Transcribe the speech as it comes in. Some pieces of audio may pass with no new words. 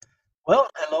Well,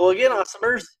 hello again,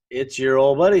 Awesomers. It's your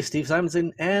old buddy, Steve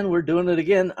Simonson, and we're doing it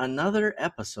again. Another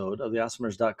episode of the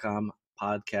Awesomers.com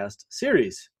podcast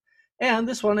series. And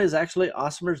this one is actually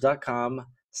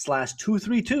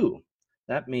Awesomers.com/232.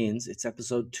 That means it's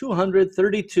episode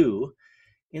 232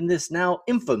 in this now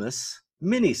infamous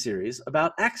mini-series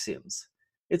about axioms.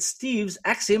 It's Steve's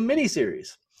Axiom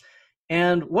mini-series.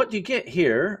 And what you get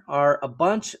here are a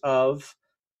bunch of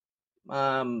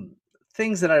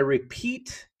things that I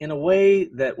repeat in a way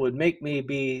that would make me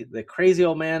be the crazy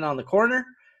old man on the corner,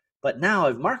 but now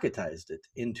I've marketized it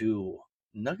into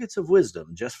nuggets of wisdom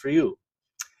just for you.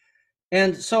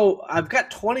 And so I've got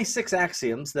 26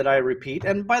 axioms that I repeat.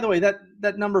 And by the way, that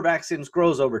number of axioms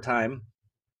grows over time,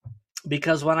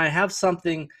 because when I have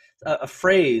something, a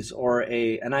phrase or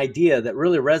an idea that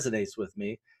really resonates with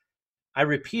me, I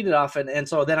repeat it often. And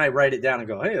so then I write it down and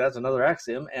go, hey, that's another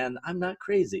axiom, and I'm not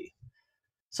crazy.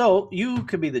 So you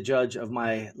can be the judge of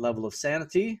my level of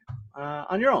sanity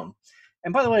on your own.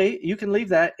 And by the way, you can leave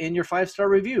that in your 5-star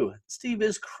review. Steve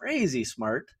is crazy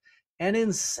smart and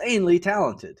insanely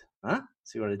talented. Huh?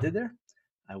 See what I did there?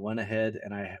 I went ahead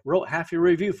and I wrote half your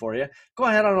review for you. Go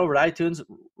ahead on over to iTunes,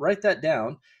 write that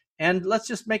down, and let's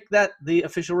just make that the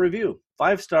official review.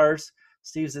 5 stars.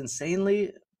 Steve's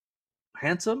insanely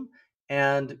handsome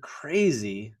and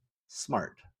crazy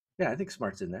smart. Yeah, I think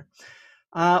smart's in there.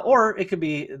 Or it could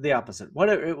be the opposite.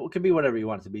 Whatever, it could be whatever you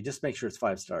want it to be. Just make sure it's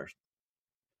 5 stars.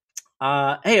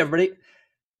 Hey, everybody.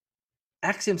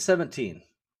 Axiom 17.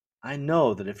 I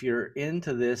know that if you're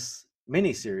into this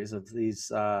mini-series of these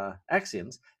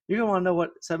axioms, you're going to want to know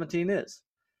what 17 is.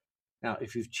 Now,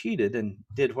 if you've cheated and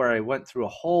did where I went through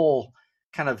a whole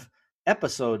kind of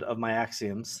episode of my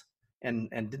axioms and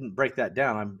didn't break that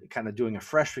down, I'm kind of doing a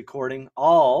fresh recording,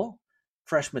 all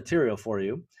fresh material for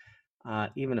you.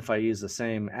 Even if I use the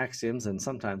same axioms and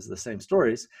sometimes the same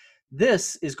stories,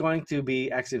 this is going to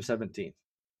be Axiom 17.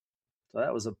 So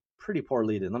that was a pretty poor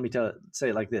lead-in. Let me say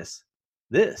it like this.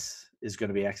 This is going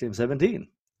to be Axiom 17.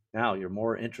 Now you're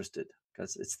more interested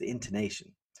because it's the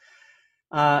intonation.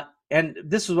 And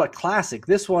this was what classic.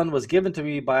 This one was given to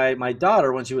me by my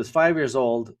daughter when she was 5 years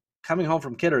old, coming home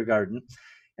from kindergarten.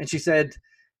 And she said,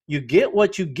 you get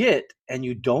what you get and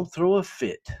you don't throw a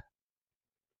fit.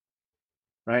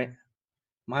 Right?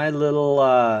 My little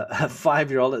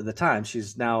 5-year-old at the time,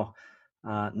 she's now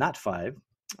not 5,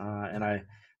 and I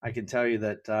can tell you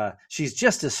that she's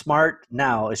just as smart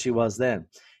now as she was then.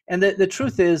 And the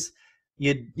truth is,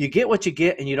 you get what you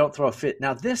get and you don't throw a fit.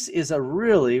 Now, this is a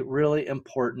really, really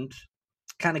important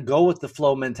kind of go with the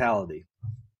flow mentality.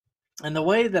 And the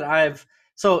way that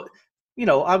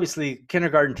obviously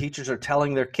kindergarten teachers are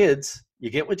telling their kids, you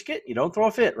get what you get, you don't throw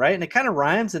a fit, right? And it kind of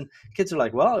rhymes, and kids are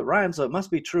like, well, it rhymes, so it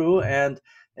must be true. And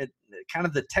it kind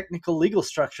of the technical legal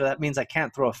structure, that means I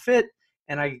can't throw a fit,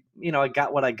 and I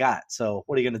got what I got. So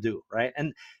what are you going to do, right?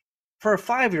 And for a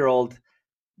 5-year-old,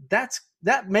 that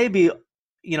may be,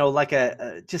 like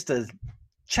just a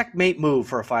checkmate move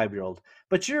for a 5-year-old.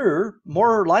 But you're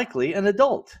more likely an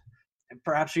adult, and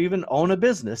perhaps you even own a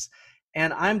business,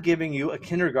 and I'm giving you a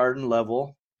kindergarten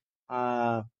level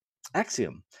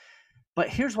axiom. But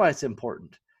here's why it's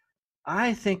important.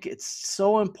 I think it's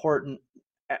so important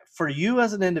for you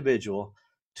as an individual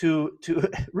to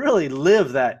really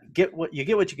live that get what you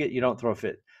get, you don't throw a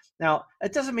fit. Now,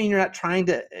 it doesn't mean you're not trying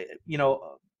to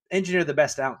engineer the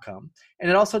best outcome, and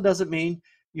it also doesn't mean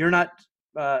you're not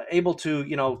able to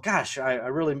gosh, I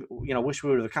really wish we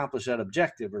would have accomplished that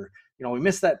objective, or we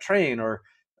missed that train, or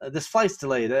this flight's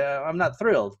delayed, I'm not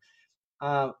thrilled,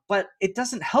 but it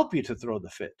doesn't help you to throw the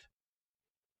fit.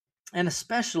 And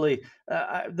especially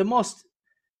the most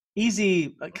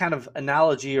easy kind of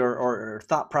analogy or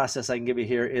thought process I can give you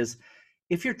here is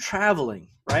if you're traveling,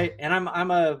 right? And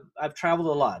I've traveled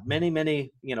a lot,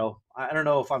 many, I don't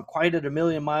know if I'm quite at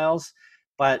 1,000,000 miles,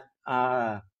 but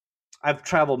I've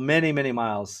traveled many, many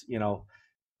miles,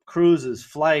 cruises,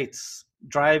 flights,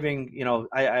 driving,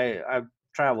 I've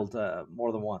traveled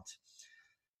more than once,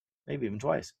 maybe even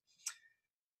twice.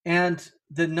 And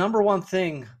the number one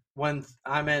thing when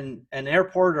I'm in an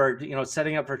airport or,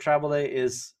 setting up for a travel day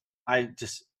is I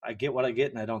get what I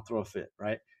get and I don't throw a fit,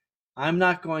 right? I'm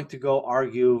not going to go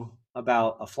argue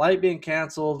about a flight being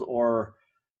canceled or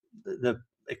the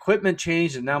equipment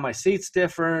changed and now my seat's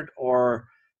different, or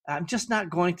I'm just not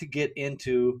going to get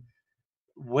into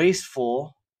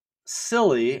wasteful,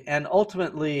 silly, and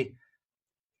ultimately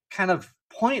kind of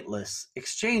pointless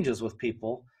exchanges with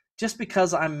people just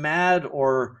because I'm mad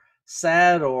or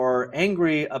sad or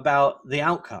angry about the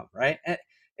outcome, right?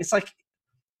 It's like,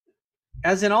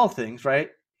 as in all things,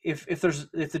 right? If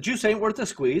the juice ain't worth the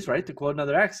squeeze, right, to quote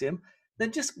another axiom,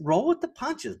 then just roll with the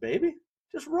punches, baby.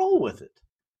 just roll with it,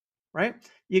 right?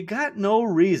 You got no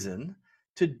reason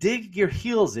to dig your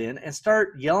heels in and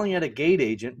start yelling at a gate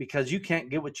agent because you can't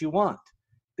get what you want.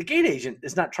 The gate agent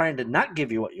is not trying to not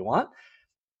give you what you want.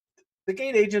 The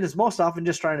gate agent is most often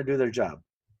just trying to do their job.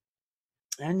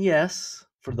 And yes,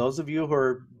 for those of you who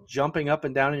are jumping up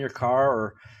and down in your car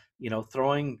or,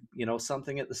 throwing,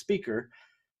 something at the speaker,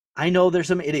 I know there's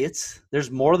some idiots. There's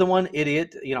more than one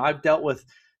idiot. I've dealt with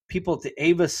people at the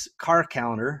Avis car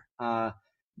counter.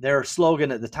 Their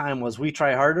slogan at the time was "We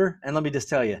try harder." And let me just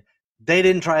tell you, they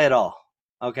didn't try at all.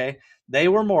 Okay. They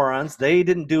were morons. They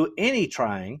didn't do any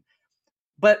trying,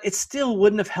 but it still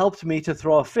wouldn't have helped me to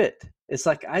throw a fit. It's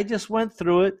like, I just went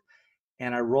through it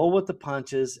and I roll with the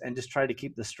punches and just try to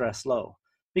keep the stress low,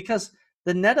 because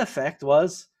the net effect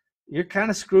was you're kind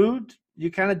of screwed.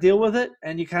 You kind of deal with it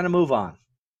and you kind of move on,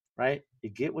 right? You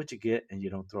get what you get and you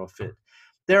don't throw a fit.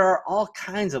 There are all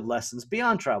kinds of lessons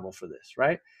beyond travel for this,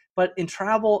 right? But in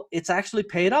travel, it's actually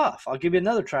paid off. I'll give you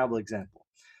another travel example.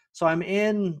 So I'm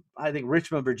in, I think,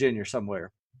 Richmond, Virginia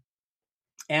somewhere,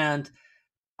 and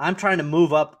I'm trying to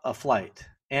move up a flight.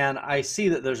 And I see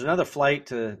that there's another flight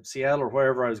to Seattle or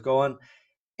wherever I was going.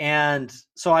 And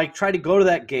so I try to go to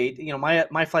that gate.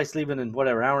 My flight's leaving in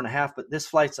whatever, hour and a half, but this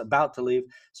flight's about to leave.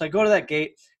 So I go to that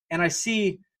gate and I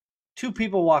see two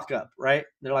people walk up, right?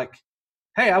 They're like,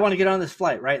 "Hey, I want to get on this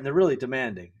flight," right? And they're really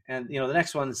demanding. And, the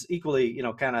next one's equally,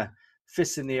 kind of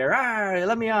fists in the air. "Ah,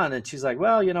 let me on." And she's like,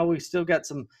 "Well, we still got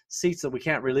some seats that we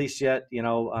can't release yet,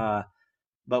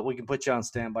 but we can put you on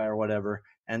standby or whatever."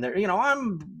 And they're,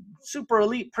 "I'm super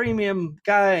elite premium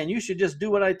guy and you should just do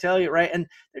what I tell you," right? And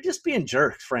they're just being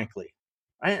jerks, frankly.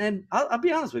 And I'll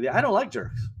be honest with you, I don't like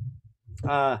jerks.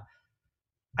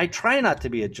 I try not to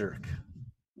be a jerk.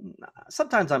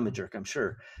 Sometimes I'm a jerk, I'm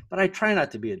sure, but I try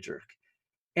not to be a jerk.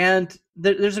 And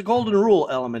there's a golden rule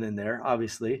element in there,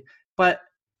 obviously, but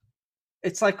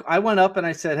it's like I went up and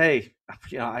I said, "Hey,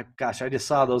 I just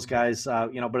saw those guys,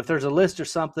 but if there's a list or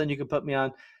something you can put me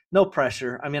on, no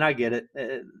pressure. I mean, I get it.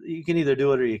 You can either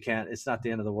do it or you can't. It's not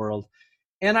the end of the world."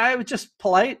 And I was just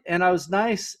polite and I was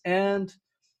nice and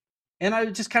I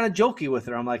was just kind of jokey with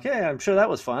her. I'm like, "Hey, I'm sure that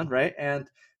was fun, right?" And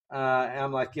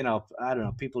I'm like, I don't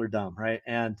know, people are dumb, right?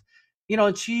 And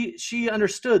and she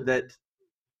understood that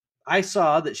I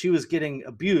saw that she was getting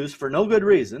abused for no good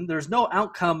reason. There's no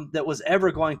outcome that was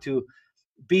ever going to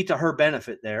be to her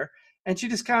benefit there. And she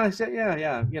just kind of said,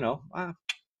 "Yeah,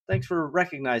 thanks for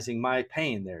recognizing my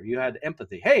pain there. You had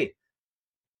empathy. Hey,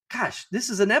 gosh, this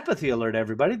is an empathy alert,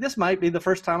 everybody. This might be the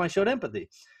first time I showed empathy.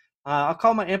 I'll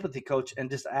call my empathy coach and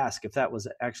just ask if that was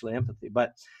actually empathy."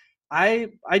 But I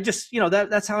just,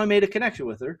 that's how I made a connection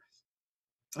with her.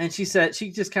 And she said,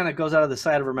 she just kind of goes out of the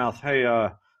side of her mouth, "Hey,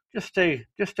 just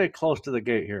stay close to the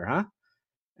gate here, huh?"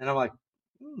 And I'm like,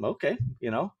 "Okay,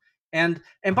 And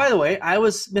by the way, I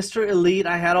was Mr. Elite.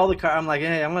 I had all the card. I'm like,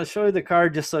 "Hey, I'm going to show you the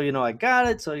card just so you know I got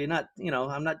it. So you're not,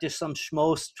 I'm not just some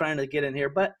schmoes trying to get in here,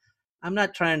 but I'm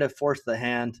not trying to force the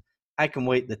hand. I can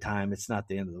wait the time. It's not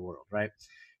the end of the world, right?"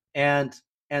 And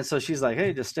so she's like,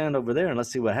 "Hey, just stand over there and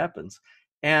let's see what happens."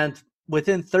 And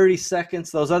within 30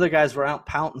 seconds, those other guys were out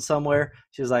pouting somewhere.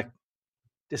 She was like,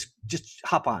 just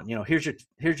hop on. Here's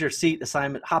your seat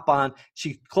assignment. Hop on.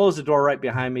 She closed the door right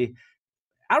behind me,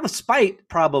 out of spite,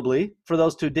 probably, for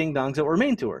those two ding dongs that were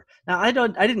mean to her. Now, I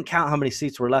didn't count how many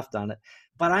seats were left on it,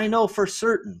 but I know for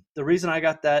certain the reason I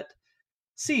got that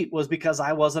seat was because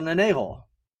I wasn't an a-hole,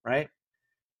 right?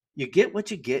 You get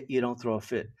what you get. You don't throw a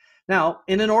fit. Now,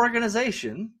 in an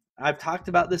organization, I've talked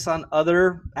about this on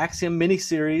other Axiom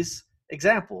mini-series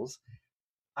examples.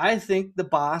 I think the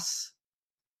boss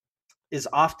is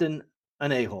often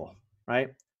an a-hole,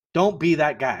 right? Don't be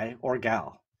that guy or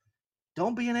gal.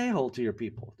 Don't be an a-hole to your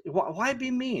people. Why be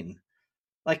mean?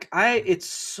 Like it's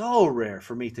so rare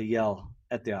for me to yell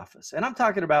at the office. And I'm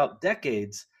talking about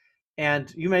decades.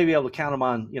 And you may be able to count them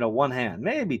on, one hand,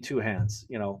 maybe two hands,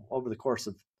 over the course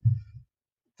of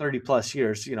 30 plus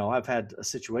years. I've had a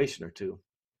situation or two.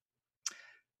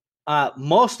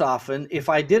 Most often, if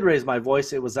I did raise my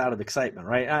voice, it was out of excitement,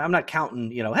 right? I'm not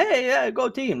counting, "Hey, yeah, go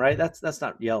team," right? That's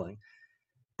not yelling.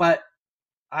 But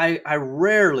I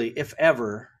rarely, if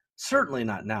ever, certainly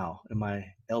not now in my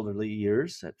elderly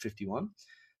years at 51,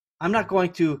 I'm not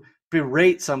going to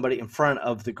berate somebody in front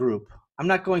of the group. I'm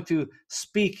not going to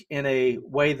speak in a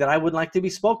way that I would like to be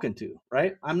spoken to,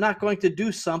 right? I'm not going to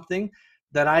do something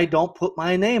that I don't put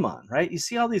my name on, right? You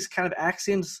see all these kind of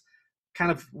axioms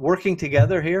kind of working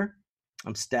together here.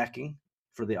 I'm stacking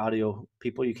for the audio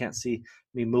people. You can't see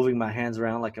me moving my hands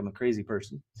around like I'm a crazy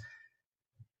person.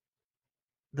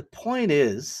 The point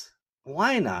is,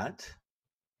 why not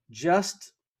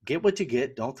just get what you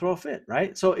get? Don't throw a fit,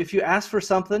 right? So if you ask for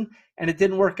something and it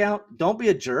didn't work out, don't be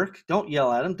a jerk. Don't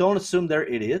yell at them. Don't assume they're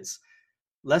idiots.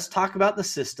 Let's talk about the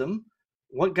system.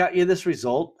 What got you this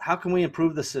result? How can we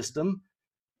improve the system?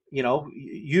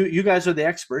 You guys are the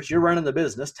experts. You're running the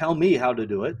business. Tell me how to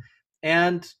do it.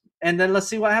 And then let's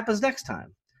see what happens next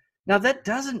time. Now, that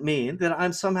doesn't mean that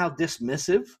I'm somehow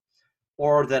dismissive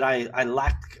or that I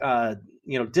lack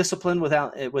discipline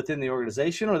within the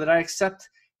organization, or that I accept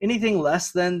anything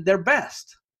less than their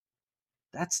best.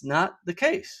 That's not the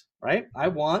case, right? I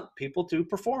want people to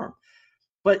perform,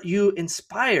 but you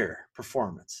inspire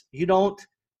performance. You don't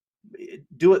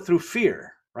do it through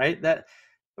fear, right? That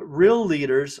real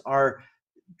leaders are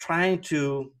trying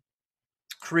to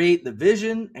create the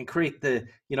vision and create the,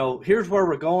 here's where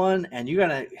we're going, and you're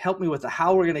going to help me with the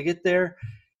how we're going to get there.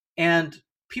 And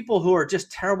people who are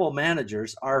just terrible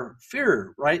managers are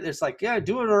fear, right? It's like, yeah,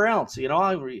 do it or else,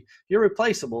 you're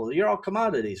replaceable. You're all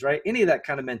commodities, right? Any of that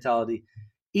kind of mentality.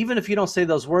 Even if you don't say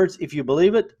those words, if you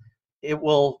believe it, it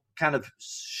will kind of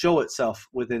show itself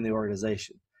within the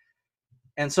organization.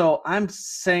 And so I'm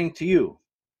saying to you,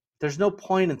 there's no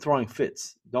point in throwing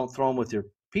fits. Don't throw them with your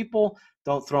people.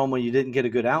 Don't throw them when you didn't get a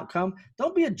good outcome.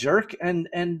 Don't be a jerk and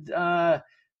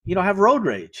have road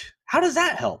rage. How does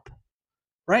that help?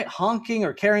 Right? Honking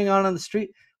or carrying on the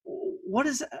street. What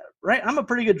is that? Right? I'm a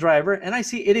pretty good driver, and I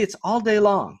see idiots all day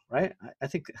long, right? I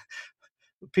think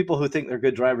people who think they're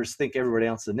good drivers think everybody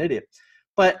else is an idiot.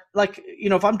 But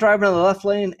if I'm driving on the left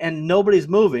lane and nobody's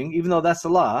moving, even though that's the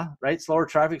law, right? Slower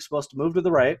traffic is supposed to move to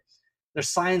the right. There's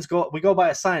signs we go by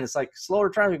a sign. It's like slower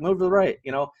traffic, move to the right,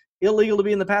 illegal to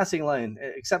be in the passing lane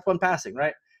except when passing,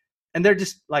 right? And they're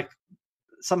just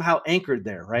somehow anchored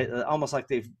there, right? Almost like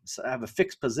they have a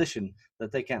fixed position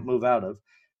that they can't move out of.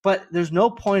 But there's no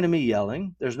point in me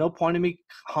yelling. There's no point in me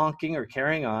honking or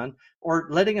carrying on or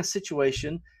letting a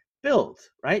situation build,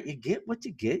 right? You get what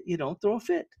you get. You don't throw a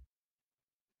fit.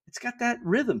 It's got that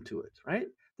rhythm to it, right?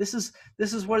 This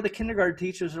is where the kindergarten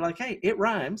teachers are like, hey, it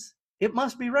rhymes. It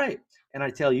must be right. And I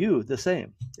tell you the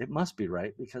same. It must be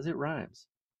right because it rhymes.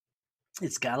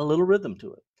 It's got a little rhythm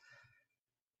to it.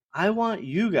 I want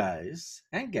you guys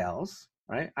and gals,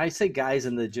 right? I say guys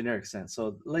in the generic sense.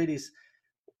 So ladies,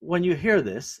 when you hear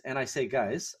this and I say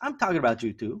guys, I'm talking about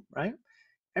you too, right?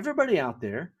 Everybody out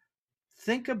there,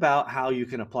 think about how you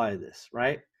can apply this,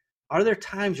 right? Are there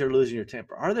times you're losing your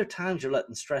temper? Are there times you're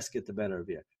letting stress get the better of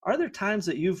you? Are there times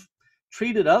that you've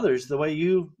treated others the way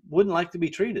you wouldn't like to be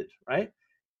treated, right?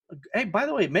 Hey, by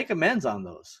the way, make amends on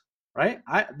those, right?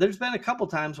 There's been a couple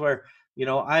times where,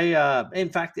 in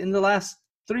fact, in the last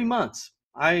 3 months,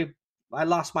 I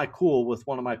lost my cool with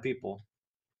one of my people.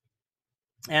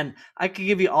 And I could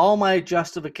give you all my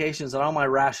justifications and all my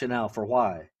rationale for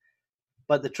why.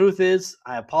 But the truth is,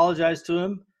 I apologized to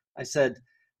him. I said,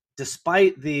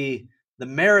 despite the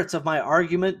merits of my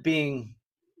argument being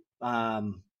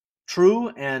true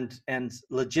and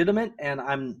legitimate,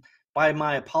 and by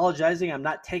my apologizing, I'm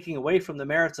not taking away from the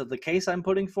merits of the case I'm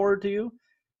putting forward to you.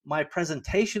 My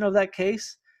presentation of that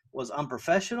case was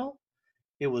unprofessional.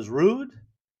 It was rude,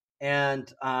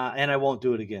 and I won't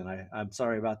do it again. I'm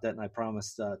sorry about that, and I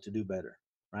promise to do better,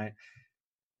 right?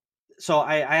 So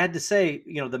I had to say,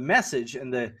 the message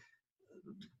and the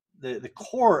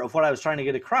core of what I was trying to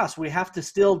get across, we have to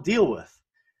still deal with.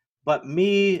 But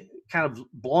me kind of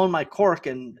blowing my cork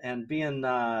and being,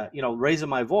 raising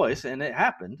my voice, and it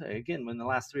happened, again, in the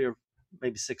last 3 or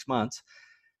maybe 6 months,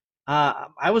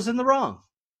 I was in the wrong.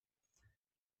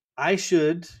 I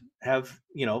should have,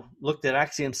 looked at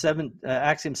Axiom 17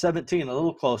 a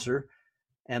little closer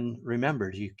and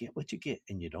remembered, you get what you get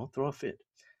and you don't throw a fit.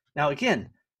 Now, again,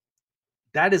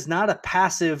 that is not a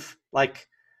passive,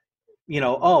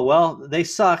 oh, well, they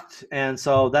sucked, and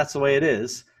so that's the way it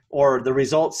is, or the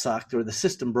results sucked, or the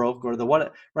system broke, or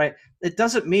right? It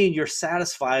doesn't mean you're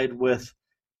satisfied with,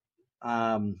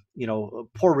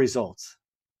 poor results,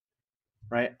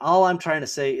 right? All I'm trying to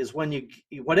say is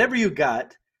whatever you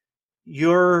got,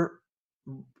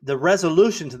 the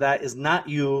resolution to that is not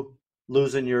you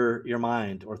losing your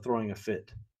mind or throwing a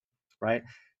fit, right?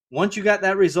 Once you got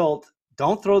that result,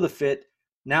 don't throw the fit.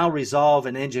 Now resolve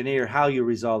and engineer how you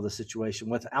resolve the situation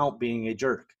without being a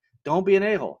jerk. Don't be an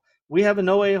a-hole. We have a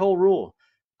no a-hole rule.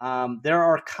 There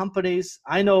are companies,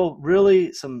 I know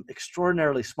really some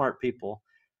extraordinarily smart people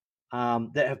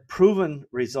that have proven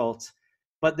results,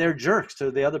 but they're jerks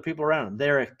to the other people around them.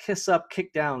 They're a kiss up,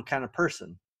 kick down kind of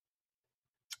person,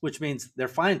 which means they're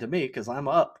fine to me because I'm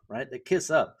up, right? They kiss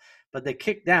up, but they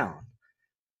kick down.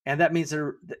 And that means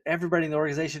everybody in the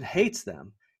organization hates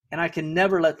them. And I can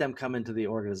never let them come into the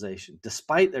organization,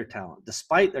 despite their talent,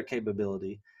 despite their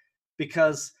capability,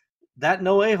 because that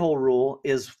no a-hole rule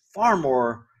is far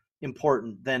more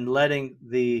important than letting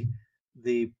the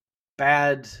the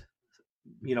bad,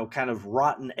 kind of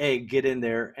rotten egg get in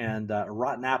there and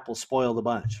rotten apple spoil the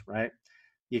bunch, right?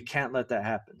 You can't let that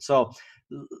happen. So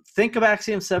think of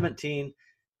Axiom 17.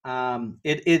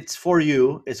 It's for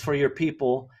you. It's for your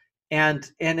people, and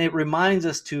it reminds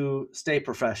us to stay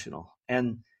professional,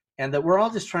 and that we're all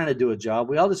just trying to do a job.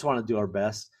 We all just want to do our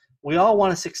best. We all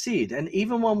want to succeed, and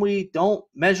even when we don't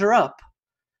measure up,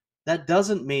 that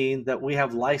doesn't mean that we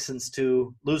have license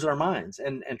to lose our minds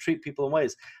and treat people in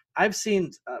ways. I've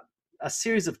seen a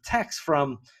series of texts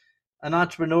from an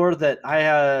entrepreneur that I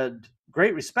had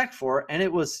great respect for, and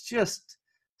it was just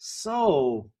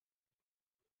so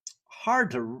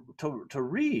hard to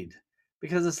read,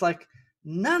 because it's like,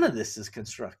 none of this is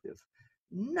constructive.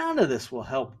 None of this will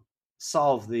help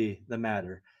solve the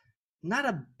matter. Not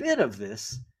a bit of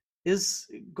this is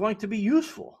going to be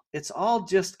useful. It's all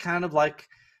just kind of like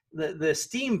the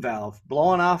steam valve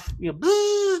blowing off,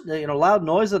 loud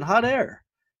noise and hot air.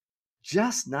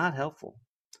 Just not helpful.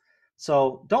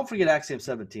 So don't forget Axiom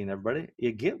 17, everybody.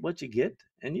 You get what you get,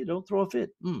 and you don't throw a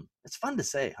fit. It's fun to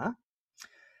say, huh?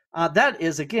 That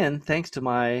is, again, thanks to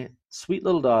my sweet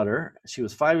little daughter. She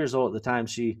was 5 years old at the time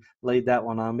she laid that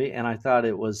one on me, and I thought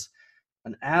it was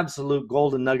an absolute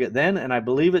golden nugget then, and I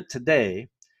believe it today,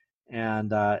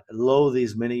 and lo,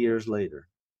 these many years later.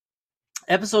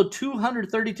 Episode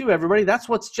 232, everybody. That's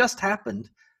what's just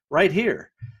happened right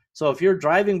here. So if you're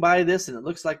driving by this and it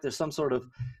looks like there's some sort of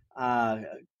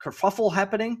kerfuffle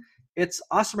happening, it's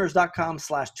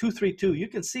awesomers.com/232. You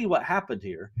can see what happened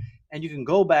here, and you can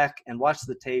go back and watch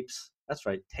the tapes. That's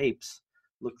right, tapes.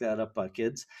 Look that up,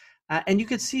 kids. And you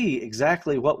can see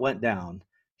exactly what went down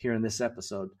here in this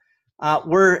episode.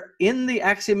 We're in the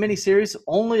Axiom mini-series,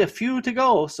 only a few to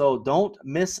go, so don't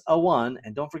miss a one.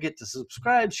 And don't forget to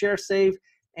subscribe, share, save,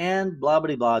 and blah,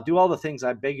 blah, blah. Do all the things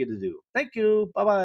I beg you to do. Thank you. Bye-bye.